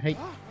 stop that. Hey.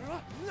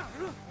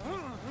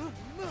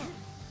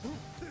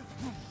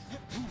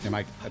 Yeah,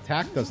 my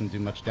attack doesn't do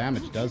much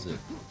damage, does it?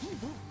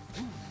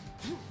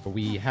 But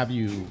we have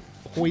you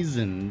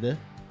poisoned. Give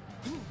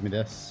me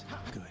this.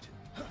 Good.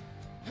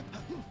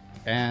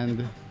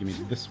 And give me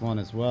this one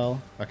as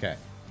well. Okay.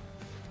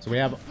 So we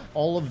have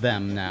all of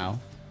them now.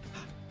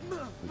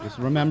 Just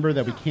remember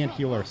that we can't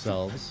heal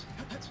ourselves.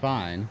 It's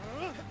fine.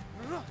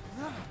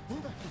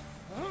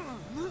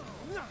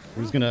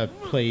 We're just gonna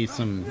play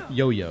some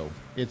yo-yo.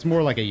 It's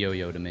more like a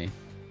yo-yo to me.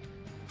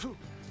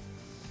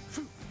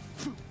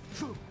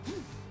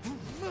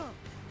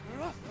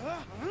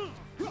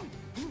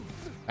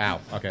 Ow.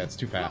 Okay, it's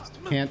too fast.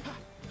 Can't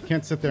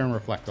sit there and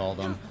reflect all of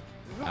them.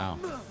 Ow.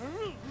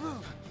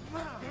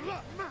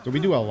 So we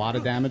do a lot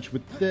of damage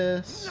with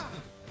this.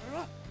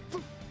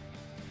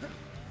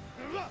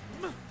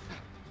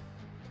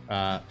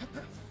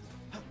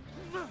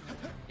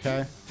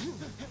 Okay.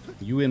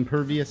 You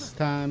impervious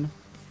time.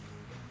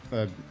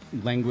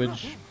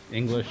 Language.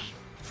 English.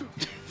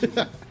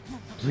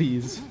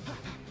 Please.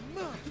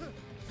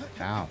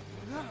 Ow.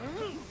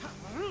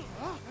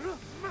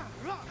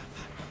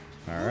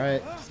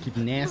 Alright. Just keep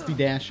nasty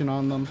dashing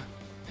on them.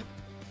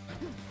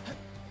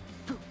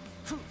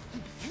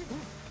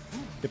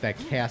 Get that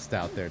cast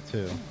out there,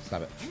 too.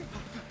 Stop it.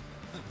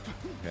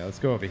 Okay, let's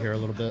go over here a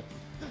little bit.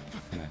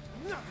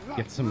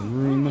 Get some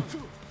room.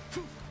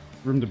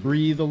 Room to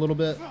breathe a little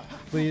bit,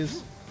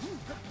 please.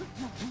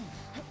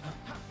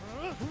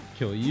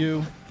 Kill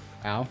you.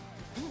 Ow.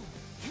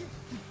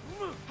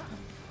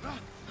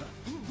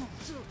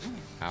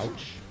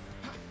 Ouch.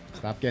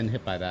 Stop getting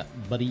hit by that,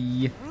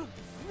 buddy.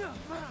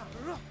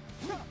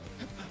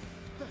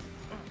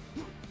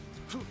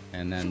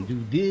 And then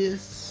do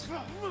this.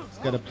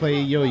 Just gotta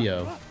play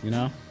yo-yo, you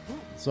know?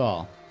 That's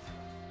all.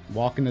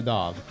 Walking the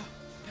dog.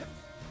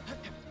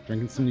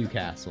 Drinking some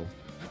Newcastle.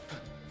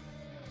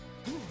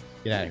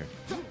 Get out of here.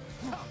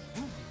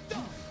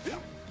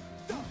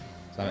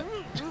 Stop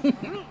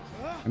it.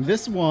 And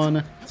this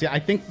one, see, I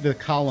think the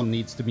column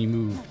needs to be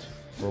moved,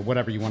 or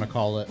whatever you want to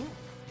call it,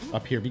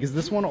 up here, because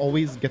this one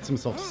always gets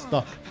himself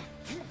stuck,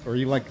 or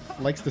he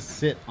likes to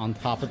sit on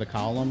top of the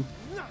column,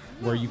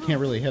 where you can't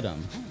really hit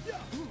him.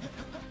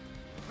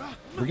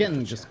 We're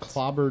getting just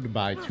clobbered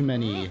by too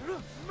many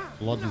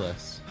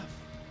bloodless.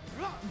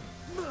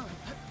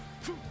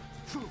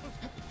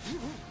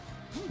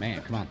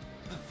 Man, come on.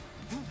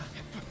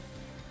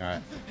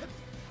 Alright.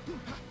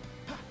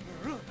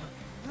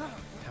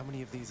 How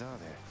many of these are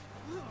there?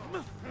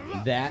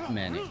 That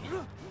many.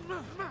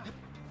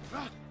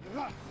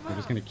 We're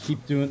just gonna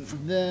keep doing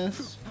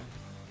this.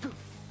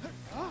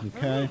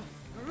 Okay.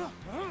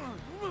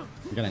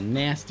 We're gonna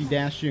nasty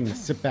dash you. I'm gonna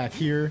sit back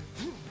here.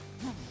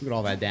 Look at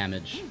all that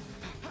damage.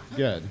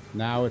 Good.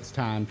 Now it's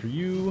time for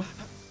you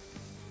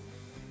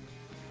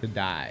to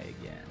die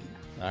again.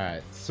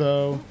 Alright,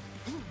 so...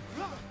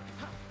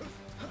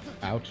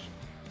 Ouch.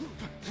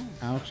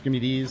 Ouch, give me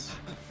these.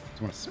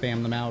 Just want to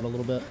spam them out a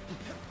little bit.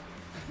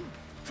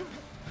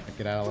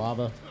 Get out of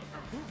lava.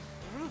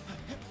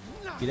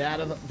 Get out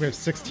of the... We have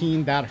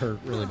 16. That hurt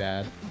really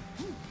bad.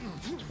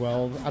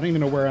 12. I don't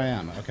even know where I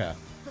am. Okay.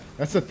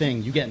 That's the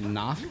thing. You get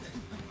knocked.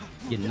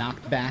 You get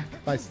knocked back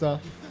by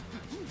stuff.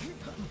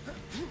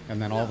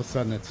 And then all of a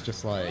sudden it's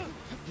just like...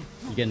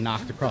 You get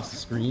knocked across the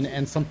screen.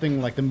 And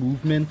something like the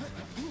movement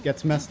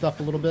gets messed up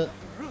a little bit.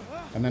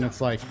 And then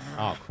it's like...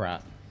 Oh,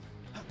 crap.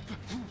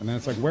 And then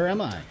it's like, where am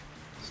I?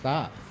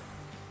 Stop.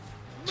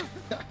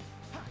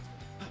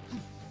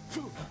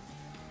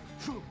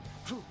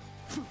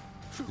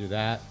 Do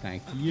that.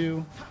 Thank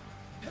you.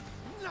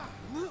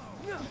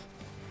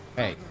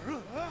 Hey.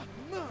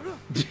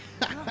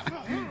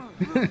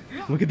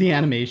 Look at the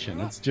animation.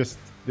 It's just...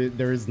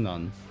 There is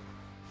none.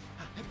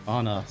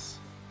 On us.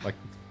 Like,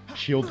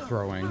 shield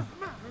throwing.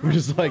 We're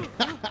just like...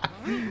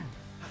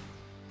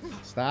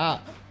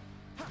 Stop.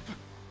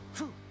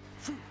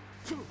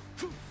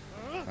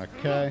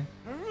 Okay.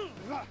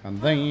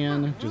 And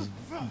then just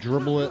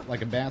dribble it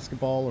like a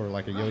basketball or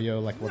like a yo-yo,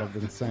 like what I've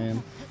been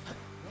saying.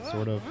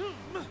 Sort of.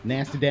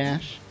 Nasty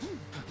dash.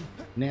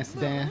 Nasty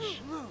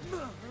dash.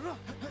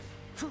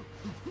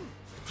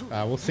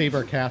 We'll save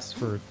our cast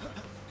for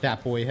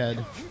Fat Boy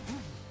Head.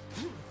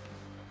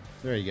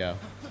 There you go.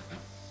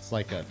 It's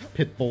like a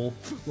pit bull.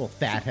 Little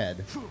fat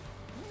head.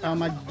 Oh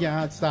my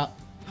god, stop.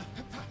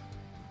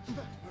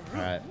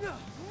 Alright.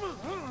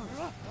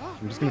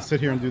 I'm just gonna sit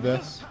here and do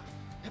this.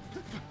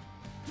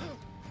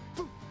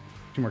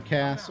 2 more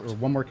casts, or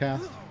 1 more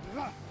cast.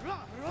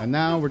 And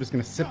now we're just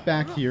gonna sit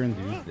back here and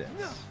do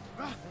this.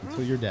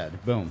 Until you're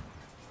dead. Boom.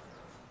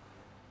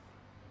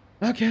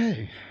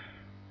 Okay.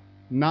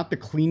 Not the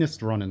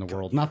cleanest run in the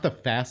world. Not the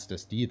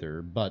fastest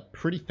either, but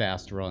pretty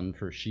fast run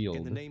for shield.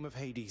 In the name of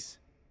Hades.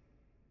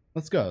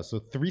 Let's go. So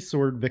 3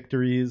 sword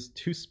victories,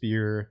 2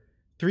 spear,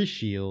 3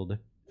 shield,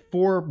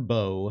 4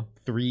 bow,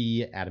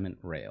 3 adamant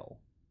rail.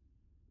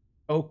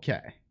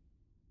 Okay.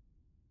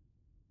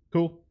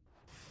 Cool.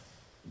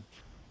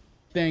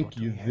 Thank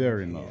you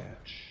very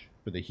much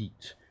for the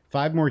heat.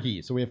 5 more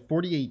heat. So we have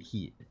 48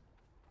 heat.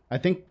 I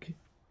think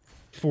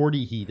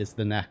 40 heat is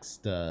the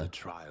next the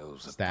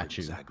trials of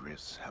statue.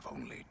 Zagreus have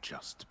only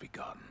just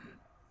begun.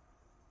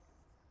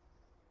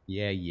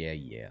 Yeah.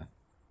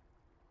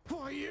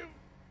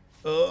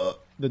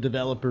 The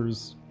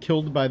developers.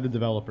 Killed by the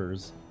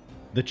developers.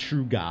 The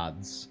true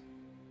gods.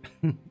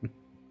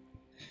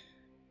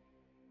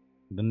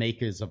 The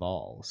makers of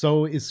all.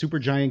 So is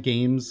Supergiant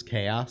Games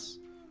chaos?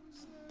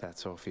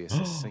 That's Orpheus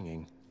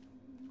singing.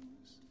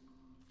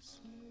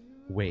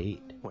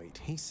 Wait,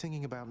 he's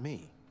singing about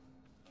me.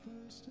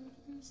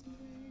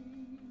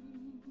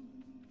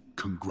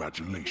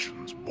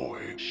 Congratulations,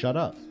 boy. Shut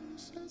up.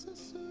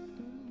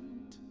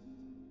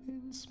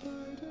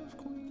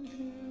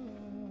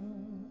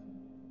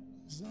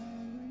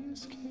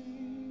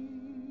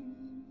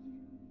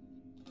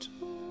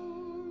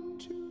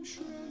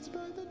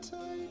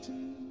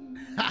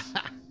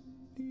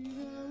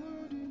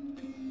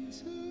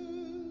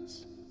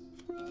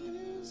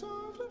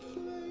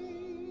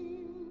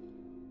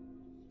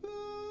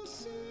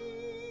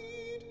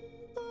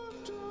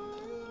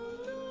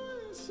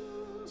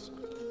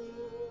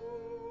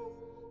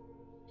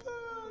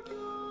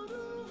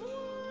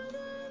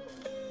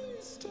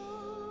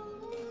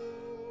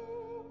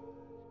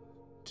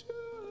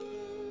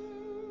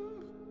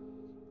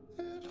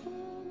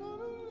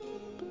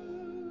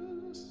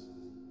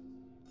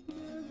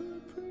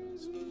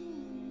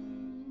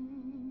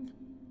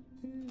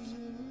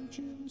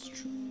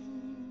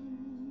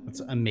 That's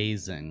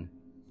amazing.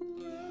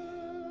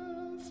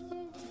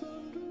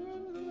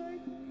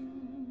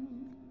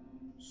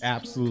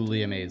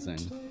 Absolutely amazing.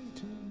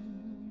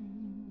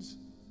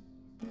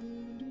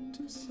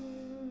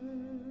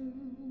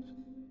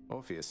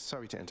 Orpheus,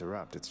 sorry to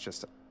interrupt. It's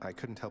just I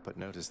couldn't help but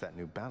notice that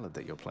new ballad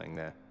that you're playing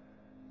there.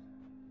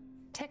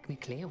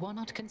 Technically, why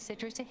not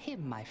consider it a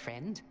hymn, my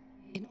friend?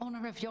 In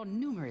honor of your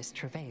numerous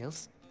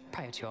travails,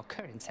 prior to your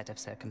current set of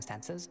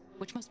circumstances,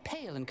 which must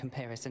pale in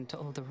comparison to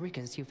all the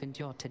rigors you've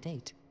endured to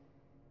date.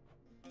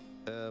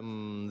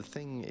 The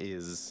thing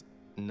is,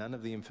 none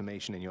of the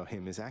information in your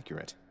hymn is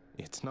accurate.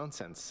 It's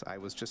nonsense. I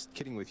was just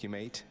kidding with you,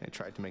 mate. I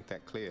tried to make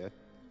that clear.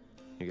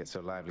 You get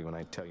so lively when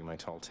I tell you my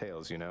tall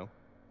tales, you know?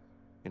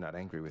 You're not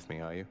angry with me,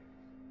 are you?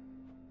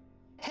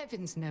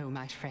 Heavens no,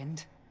 my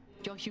friend.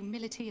 Your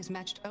humility is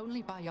matched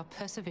only by your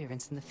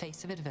perseverance in the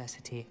face of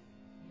adversity.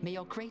 May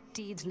your great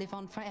deeds live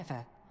on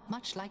forever,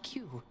 much like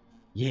you.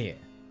 Yeah.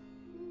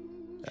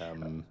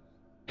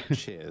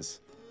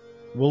 Cheers.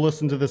 We'll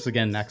listen to this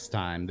again next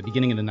time, the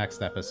beginning of the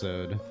next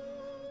episode.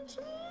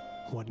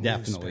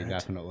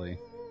 Definitely.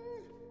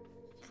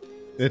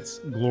 It's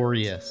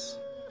glorious.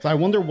 So I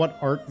wonder what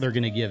art they're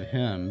gonna give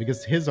him,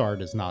 because his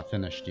art is not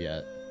finished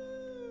yet.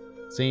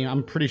 Same,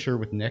 I'm pretty sure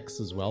with Nyx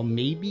as well.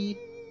 Maybe?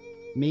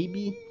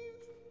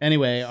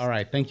 Anyway,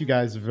 alright, thank you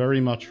guys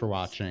very much for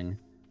watching,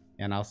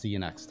 and I'll see you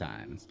next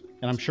time.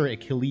 And I'm sure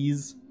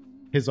Achilles,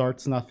 his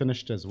art's not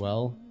finished as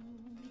well.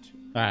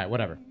 Alright,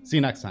 whatever. See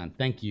you next time.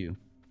 Thank you.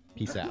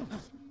 Peace out.